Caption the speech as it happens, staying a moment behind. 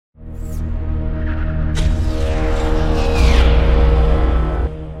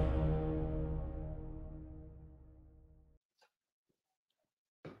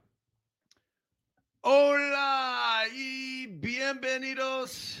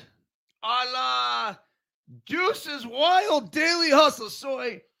Bienvenidos a la Deuces Wild Daily Hustle.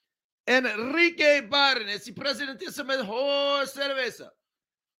 Soy Enrique Byrnes y presidente de mejor cerveza.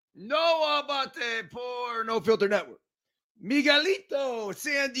 No abate por No Filter Network. Miguelito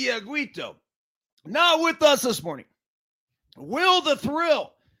San Dieguito. Not with us this morning. Will the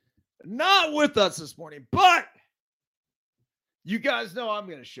Thrill. Not with us this morning. But you guys know I'm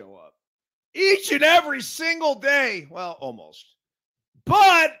going to show up each and every single day. Well, almost.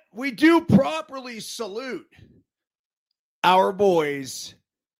 But we do properly salute our boys.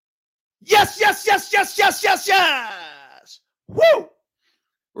 Yes, yes, yes, yes, yes, yes, yes. Woo!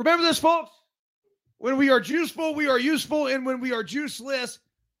 Remember this, folks. When we are juiceful, we are useful. And when we are juiceless,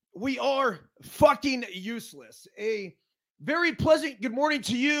 we are fucking useless. A very pleasant good morning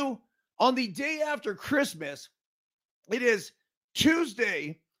to you on the day after Christmas. It is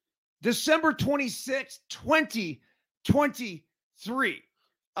Tuesday, December 26th, 2023.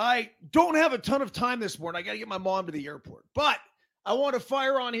 I don't have a ton of time this morning. I got to get my mom to the airport. But I want to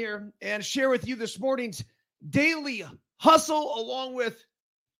fire on here and share with you this morning's daily hustle, along with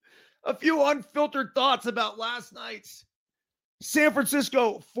a few unfiltered thoughts about last night's San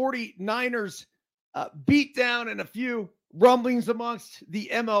Francisco 49ers beatdown and a few rumblings amongst the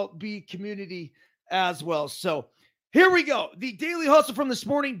MLB community as well. So here we go. The daily hustle from this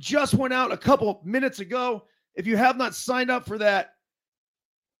morning just went out a couple minutes ago. If you have not signed up for that,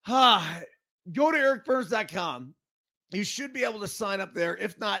 go to ericbyrnes.com. You should be able to sign up there.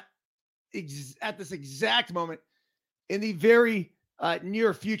 If not, at this exact moment in the very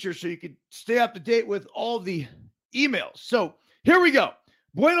near future, so you can stay up to date with all the emails. So here we go.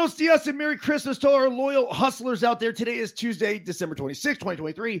 Buenos dias and Merry Christmas to our loyal hustlers out there. Today is Tuesday, December 26,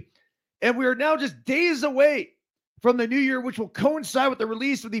 2023. And we are now just days away from the new year, which will coincide with the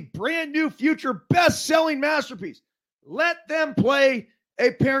release of the brand new future best-selling masterpiece, Let Them Play, a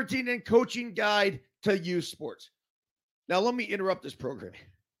parenting and coaching guide to youth sports. Now, let me interrupt this program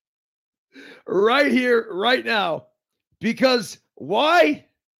right here, right now, because why?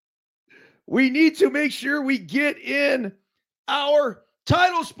 We need to make sure we get in our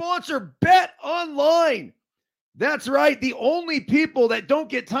title sponsor, Bet Online. That's right. The only people that don't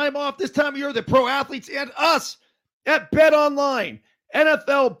get time off this time of year are the pro athletes and us at Bet Online.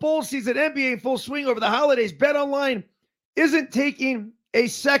 NFL bowl season, NBA in full swing over the holidays. Bet Online isn't taking a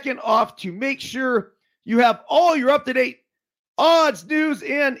second off to make sure you have all your up-to-date odds, news,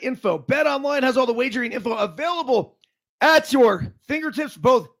 and info. Bet Online has all the wagering info available at your fingertips,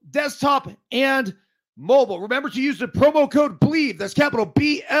 both desktop and mobile. Remember to use the promo code BLEAV, that's capital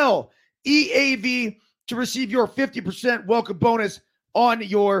BLEAV, to receive your 50% welcome bonus on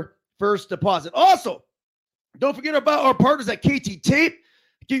your first deposit. Also, don't forget about our partners at KT Tape.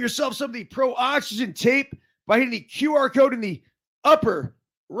 Get yourself some of the Pro Oxygen tape by hitting the QR code in the upper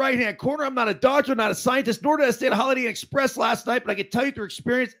right-hand corner. I'm not a doctor, not a scientist, nor did I stay at Holiday Inn Express last night, but I can tell you through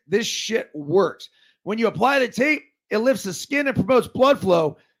experience, this shit works. When you apply the tape, it lifts the skin and promotes blood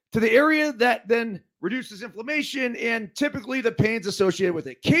flow to the area that then reduces inflammation and typically the pains associated with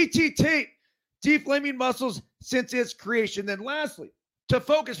it. KT Tape, deflaming muscles since its creation. Then lastly, to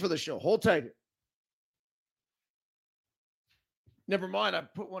focus for the show, hold tight here. Never mind, I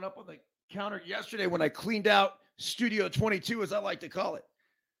put one up on the counter yesterday when I cleaned out Studio 22, as I like to call it.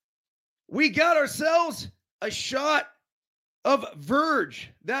 We got ourselves a shot of Verge.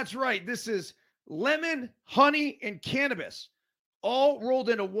 That's right. This is lemon, honey, and cannabis all rolled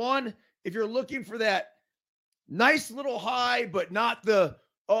into one. If you're looking for that nice little high, but not the,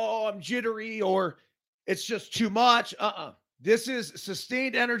 oh, I'm jittery or it's just too much. This is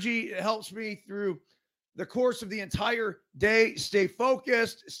sustained energy. It helps me through the course of the entire day. Stay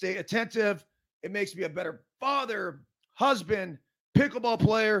focused, stay attentive. It makes me a better father, husband, pickleball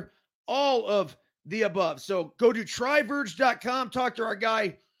player, all of the above. So go to tryverge.com, talk to our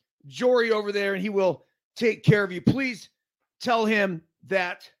guy, Jory, over there, and he will take care of you. Please tell him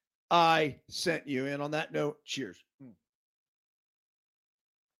that I sent you. And on that note, cheers.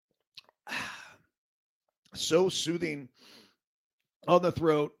 So soothing on the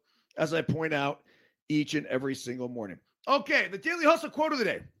throat, as I point out each and every single morning. Okay, the Daily Hustle quote of the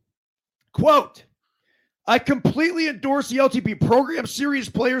day. Quote, I completely endorse the LTP program. Serious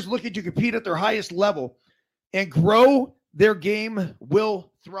players looking to compete at their highest level and grow their game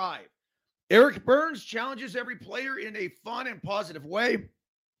will thrive. Eric Byrnes challenges every player in a fun and positive way.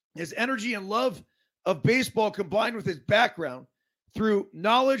 His energy and love of baseball combined with his background through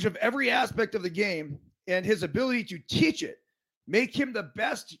knowledge of every aspect of the game and his ability to teach it make him the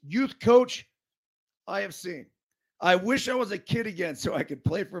best youth coach I have seen. I wish I was a kid again so I could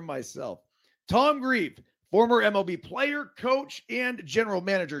play for myself. Tom Grieve, former MLB player, coach, and general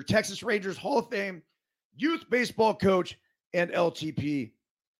manager, Texas Rangers Hall of Fame, youth baseball coach, and LTP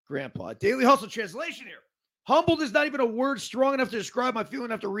grandpa. Daily Hustle translation here. Humbled is not even a word strong enough to describe my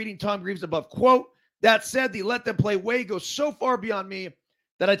feeling after reading Tom Greaves' above quote. That said, the let them play way goes so far beyond me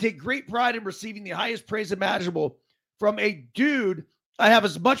that I take great pride in receiving the highest praise imaginable from a dude I have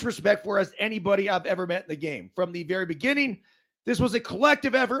as much respect for as anybody I've ever met in the game. From the very beginning, this was a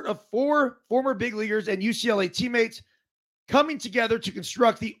collective effort of 4 former big leaguers and UCLA teammates coming together to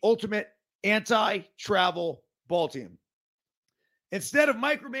construct the ultimate anti-travel ball team. Instead of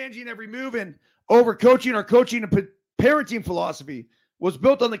micromanaging every move and overcoaching, our coaching and parenting philosophy was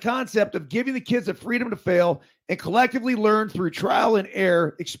built on the concept of giving the kids the freedom to fail and collectively learn through trial and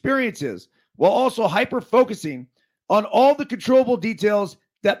error experiences, while also hyper-focusing on all the controllable details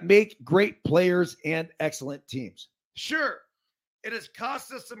that make great players and excellent teams. Sure, it has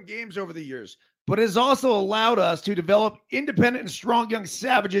cost us some games over the years, but it has also allowed us to develop independent and strong young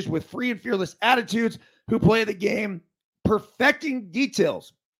savages with free and fearless attitudes who play the game, perfecting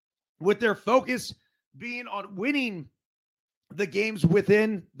details, with their focus being on winning the games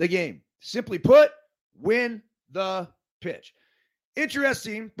within the game. Simply put, win the pitch.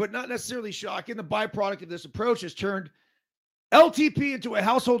 Interesting, but not necessarily shocking, the byproduct of this approach has turned LTP into a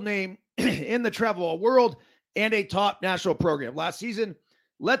household name in the travel ball world and a top national program. Last season,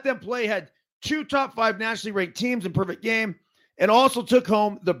 Let Them Play had 2 top 5 nationally ranked teams in perfect game and also took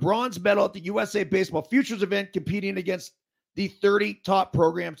home the bronze medal at the USA Baseball Futures event, competing against the 30 top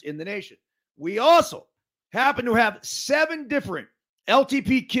programs in the nation. We also happen to have 7 different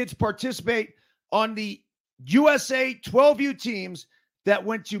LTP kids participate on the USA 12U teams that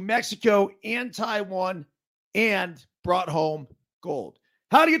went to Mexico and Taiwan and brought home gold.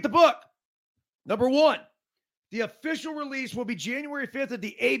 How to get the book? Number 1, the official release will be January 5th at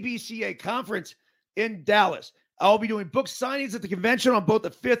the ABCA conference in Dallas. I'll be doing book signings at the convention on both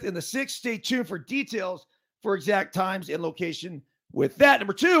the 5th and the 6th. Stay tuned for details for exact times and location with that.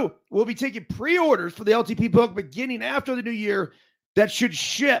 Number 2, we'll be taking pre-orders for the LTP book beginning after the new year that should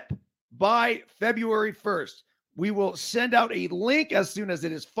ship by February 1st. We will send out a link as soon as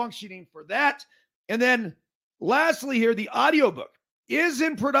it is functioning for that. And then lastly here, the audiobook is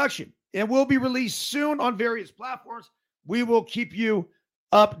in production and will be released soon on various platforms. We will keep you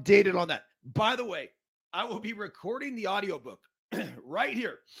updated on that. By the way, I will be recording the audiobook right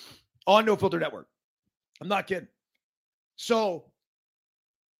here on No Filter Network. I'm not kidding. So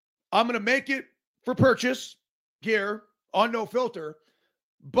I'm going to make it for purchase here on No Filter,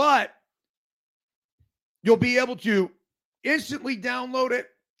 but you'll be able to instantly download it,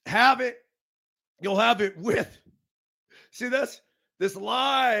 have it. You'll have it with, see this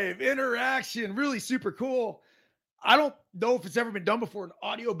live interaction, really super cool. I don't know if it's ever been done before, an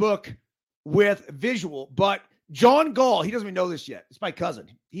audiobook with visual, but John Gall, he doesn't even know this yet. It's my cousin.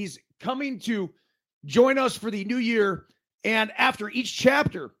 He's coming to join us for the new year. And after each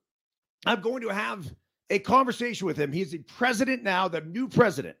chapter, I'm going to have a conversation with him. He's the president now, the new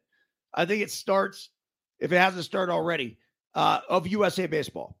president. I think it starts, if it hasn't started already, of USA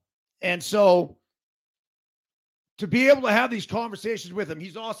Baseball. And so to be able to have these conversations with him,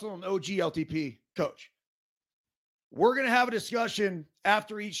 he's also an OG LTP coach. We're going to have a discussion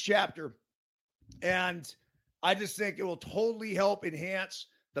after each chapter. And I just think it will totally help enhance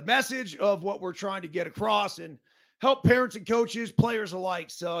the message of what we're trying to get across and help parents and coaches, players alike.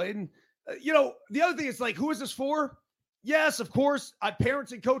 So, and the other thing is like, who is this for? Yes, of course,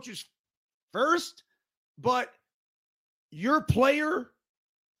 parents and coaches first, but your player,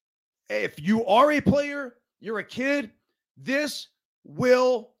 if you are a player, you're a kid, this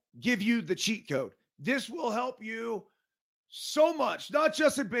will give you the cheat code. This will help you so much, not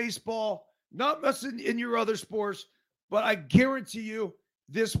just in baseball, not just in your other sports, but I guarantee you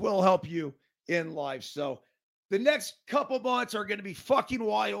this will help you in life. So the next couple months are going to be fucking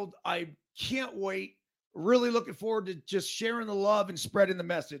wild. I can't wait. Really looking forward to just sharing the love and spreading the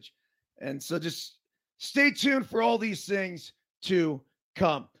message. And so just stay tuned for all these things to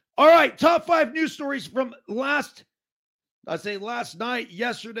come. All right, top 5 news stories from last night,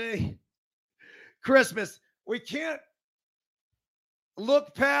 yesterday, Christmas. We can't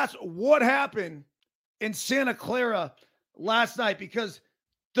look past what happened in Santa Clara last night because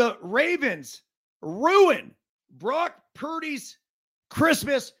the Ravens ruined Brock Purdy's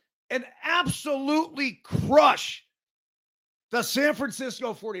Christmas and absolutely crush the San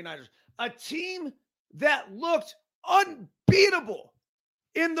Francisco 49ers, a team that looked unbeatable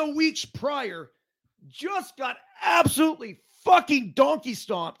in the weeks prior, just got absolutely fucking donkey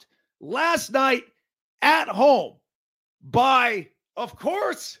stomped last night at home by, of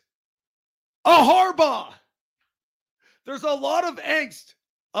course, a Harbaugh. There's a lot of angst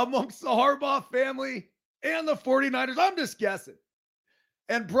amongst the Harbaugh family and the 49ers. I'm just guessing.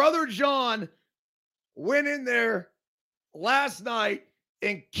 And Brother John went in there last night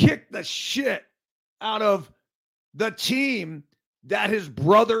and kicked the shit out of the team that his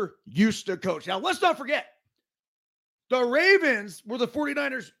brother used to coach. Now, let's not forget, the Ravens were the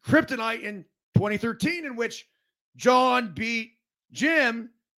 49ers' kryptonite in 2013, in which John beat Jim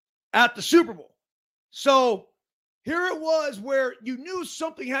at the Super Bowl. So here it was where you knew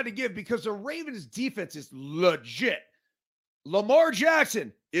something had to give because the Ravens' defense is legit. Lamar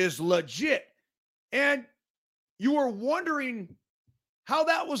Jackson is legit. And you were wondering how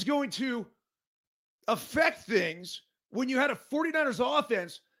that was going to affect things when you had a 49ers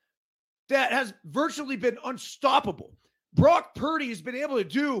offense that has virtually been unstoppable. Brock Purdy has been able to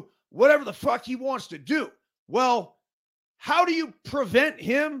do whatever the fuck he wants to do. Well, how do you prevent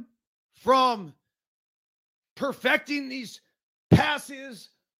him from perfecting these passes,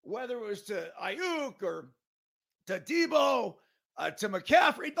 whether it was to Ayuk or to Debo, to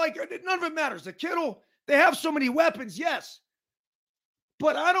McCaffrey? Like, none of it matters. The Kittle, they have so many weapons, yes.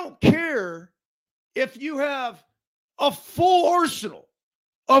 But I don't care if you have a full arsenal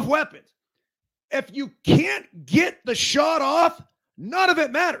of weapons. If you can't get the shot off, none of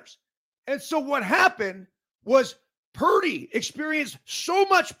it matters. And so what happened was Purdy experienced so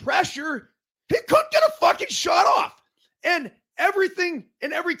much pressure, he couldn't get a fucking shot off. And everything,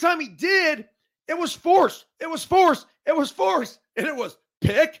 and every time he did, it was forced. It was forced. It was forced. And it was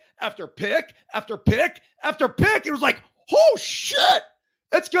pick after pick after pick after pick. It was like, oh shit,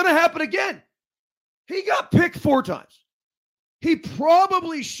 it's going to happen again. He got picked 4 times. He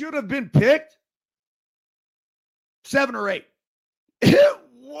probably should have been picked 7 or 8. It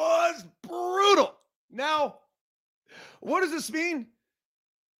was brutal. Now, what does this mean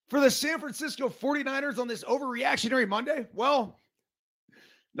for the San Francisco 49ers on this overreactionary Monday? Well,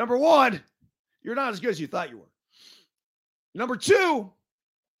 number one, you're not as good as you thought you were. Number two,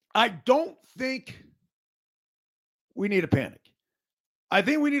 I don't think we need to panic. I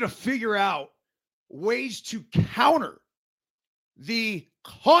think we need to figure out ways to counter the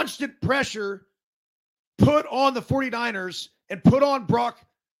constant pressure put on the 49ers and put on Brock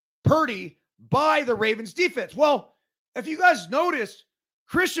Purdy by the Ravens defense. Well, if you guys noticed,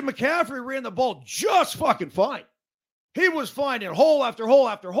 Christian McCaffrey ran the ball just fucking fine. He was fine in hole after hole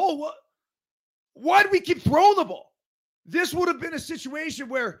after hole. Why do we keep throwing the ball? This would have been a situation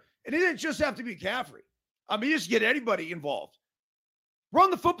where, and it didn't just have to be McCaffrey. I mean, just get anybody involved.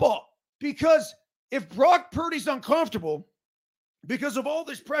 Run the football. Because if Brock Purdy's uncomfortable because of all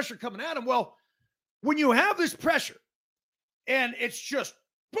this pressure coming at him, well, when you have this pressure and it's just,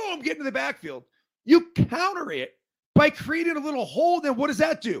 boom, get into the backfield, you counter it by creating a little hole. Then what does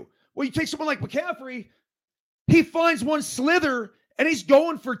that do? Well, you take someone like McCaffrey, he finds one slither and he's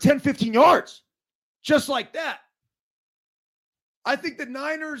going for 10, 15 yards. Just like that. I think the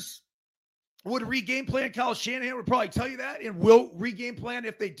Niners would re-game plan. Kyle Shanahan would probably tell you that, and will re-game plan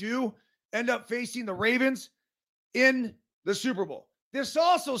if they do end up facing the Ravens in the Super Bowl. This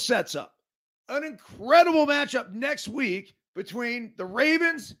also sets up an incredible matchup next week between the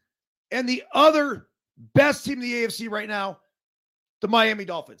Ravens and the other best team in the AFC right now, the Miami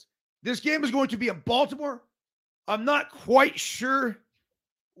Dolphins. This game is going to be in Baltimore. I'm not quite sure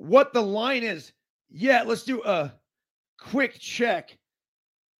what the line is yet. Let's do a quick check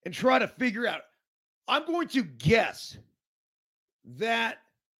and try to figure out. I'm going to guess that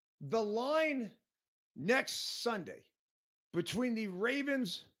the line next Sunday between the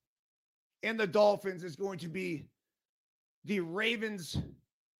Ravens and the Dolphins is going to be the Ravens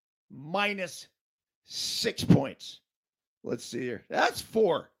minus 6 points. Let's see here. That's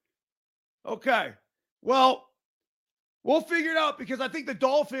 4. Okay. Well, we'll figure it out because I think the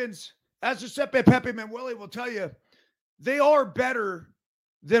Dolphins, as Giuseppe Pepe Manueli will tell you, they are better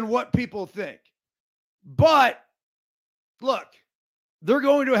than what people think. But, look, they're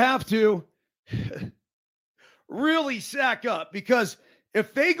going to have to really sack up because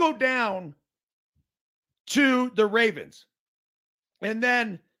if they go down to the Ravens and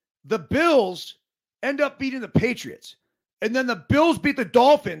then the Bills end up beating the Patriots and then the Bills beat the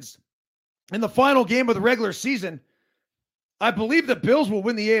Dolphins in the final game of the regular season, I believe the Bills will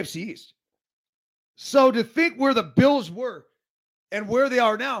win the AFC East. So to think where the Bills were and where they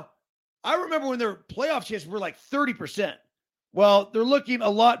are now, I remember when their playoff chances were like 30%. Well, they're looking a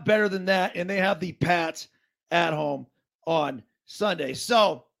lot better than that, and they have the Pats at home on Sunday.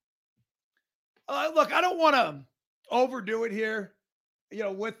 So, look, I don't want to overdo it here,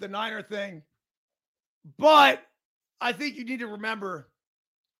 with the Niner thing, but I think you need to remember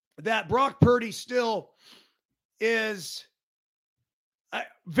that Brock Purdy still is a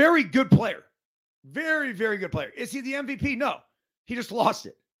very good player. Very, very good player. Is he the MVP? No. He just lost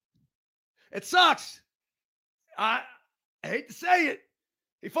it. It sucks. I hate to say it.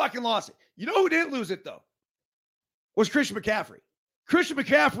 He fucking lost it. You know who didn't lose it, though? Was Christian McCaffrey. Christian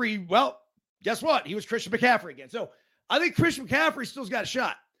McCaffrey, well, guess what? He was Christian McCaffrey again. So I think Christian McCaffrey still's got a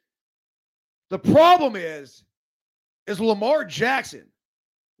shot. The problem is Lamar Jackson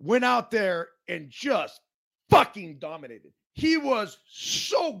went out there and just fucking dominated. He was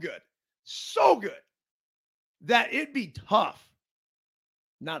so good, that it'd be tough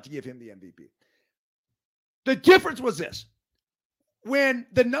not to give him the MVP. The difference was this. When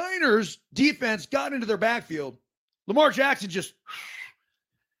the Niners defense got into their backfield, Lamar Jackson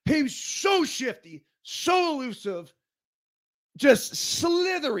he was so shifty, so elusive, just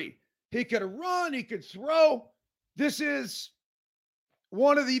slithery. He could run, he could throw. This is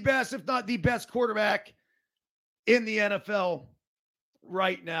one of the best, if not the best quarterback in the NFL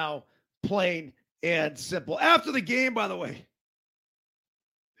right now, plain and simple. After the game, by the way,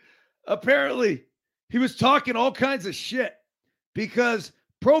 apparently he was talking all kinds of shit because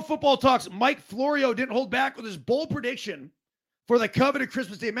Pro Football Talk's Mike Florio didn't hold back with his bold prediction for the coveted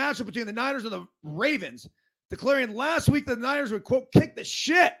Christmas Day matchup between the Niners and the Ravens, declaring last week that the Niners would, quote, kick the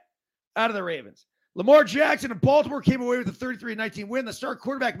shit out of the Ravens. Lamar Jackson of Baltimore came away with a 33-19 win. The star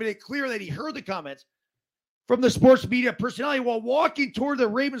quarterback made it clear that he heard the comments from the sports media personality while walking toward the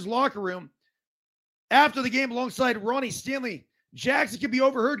Ravens locker room after the game alongside Ronnie Stanley. Jackson could be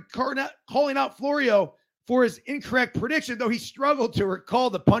overheard calling out Florio for his incorrect prediction, though he struggled to recall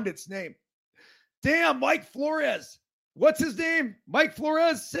the pundit's name. Damn, Mike Flores. What's his name? Mike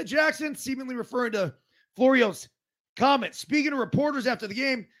Flores, said Jackson, seemingly referring to Florio's comment. Speaking to reporters after the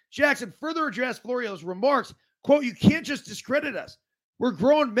game, Jackson further addressed Florio's remarks. Quote, you can't just discredit us. We're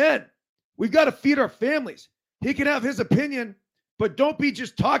grown men. We've got to feed our families. He can have his opinion, but don't be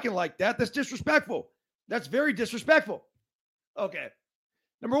just talking like that. That's disrespectful. That's very disrespectful. Okay.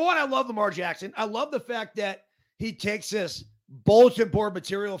 Number one, I love Lamar Jackson. I love the fact that he takes this bulletin board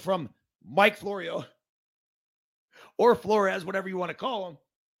material from Mike Florio or Flores, whatever you want to call him,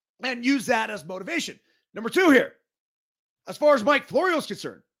 and use that as motivation. Number two here, as far as Mike Florio is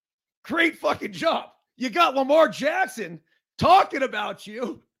concerned, great fucking job. You got Lamar Jackson talking about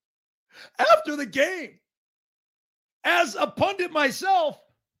you after the game. As a pundit myself,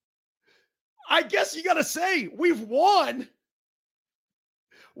 I guess you got to say we've won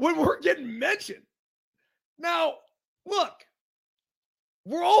when we're getting mentioned. Now, look,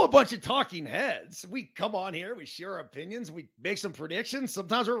 we're all a bunch of talking heads. We come on here, we share our opinions, we make some predictions.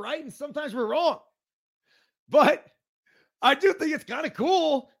 Sometimes we're right and sometimes we're wrong. But I do think it's kind of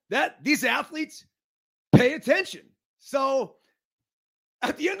cool that these athletes pay attention. So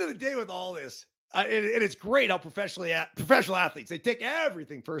at the end of the day with all this, it's great how professional athletes, they take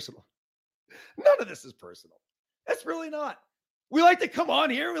everything personal. None of this is personal. It's really not. We like to come on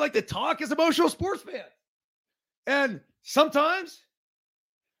here. We like to talk as emotional sports fans. And sometimes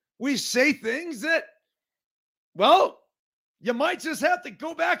we say things that, well, you might just have to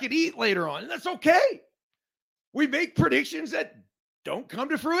go back and eat later on. And that's okay. We make predictions that don't come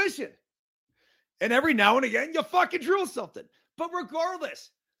to fruition. And every now and again, you fucking drill something. But regardless,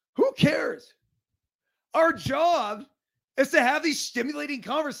 who cares? Our job is to have these stimulating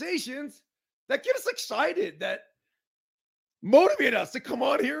conversations that get us excited, that motivate us to come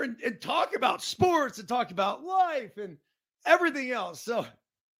on here and talk about sports and talk about life and everything else. So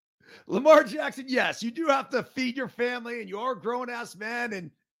Lamar Jackson, yes, you do have to feed your family and you are grown-ass men, and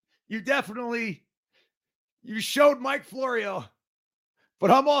you showed Mike Florio.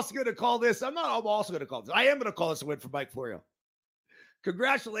 But I'm also going to call this, I am going to call this a win for Mike Florio.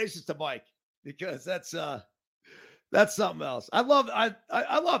 Congratulations to Mike, because that's something else. I love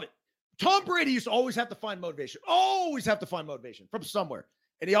it. Tom Brady used to always have to find motivation from somewhere.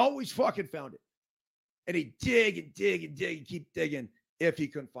 And he always fucking found it. And he'd dig and keep digging if he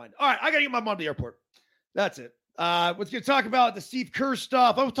couldn't find it. All right, I got to get my mom to the airport. That's it. We're going to talk about the Steve Kerr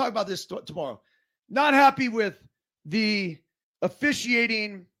stuff. I will talk about this tomorrow. Not happy with the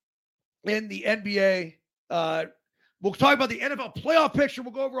officiating in the NBA. We'll talk about the NFL playoff picture.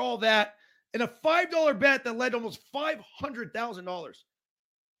 We'll go over all that. And a $5 bet that led to almost $500,000.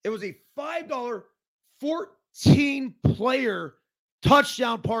 It was a $5 14-player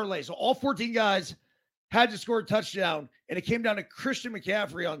touchdown parlay. So all 14 guys had to score a touchdown, and it came down to Christian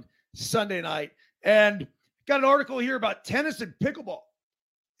McCaffrey on Sunday night. And got an article here about tennis and pickleball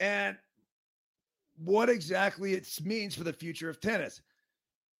and what exactly it means for the future of tennis.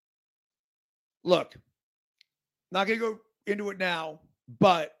 Look, not going to go into it now,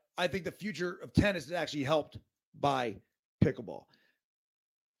 but I think the future of tennis is actually helped by pickleball.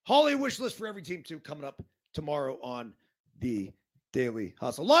 Holiday wish list for every team, too, coming up tomorrow on the Daily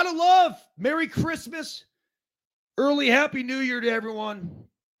Hustle. A lot of love. Merry Christmas. Early Happy New Year to everyone.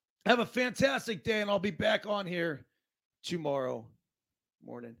 Have a fantastic day, and I'll be back on here tomorrow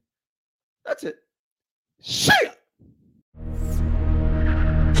morning. That's it. See ya.